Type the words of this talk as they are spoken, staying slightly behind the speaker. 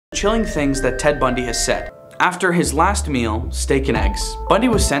chilling things that Ted Bundy has said. After his last meal, steak and eggs, Bundy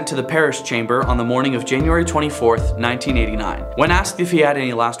was sent to the parish chamber on the morning of January 24th, 1989. When asked if he had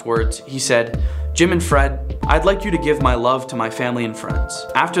any last words, he said, "Jim and Fred, I'd like you to give my love to my family and friends."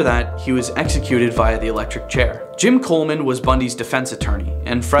 After that, he was executed via the electric chair. Jim Coleman was Bundy's defense attorney,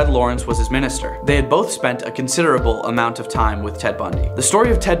 and Fred Lawrence was his minister. They had both spent a considerable amount of time with Ted Bundy. The story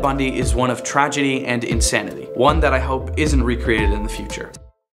of Ted Bundy is one of tragedy and insanity, one that I hope isn't recreated in the future.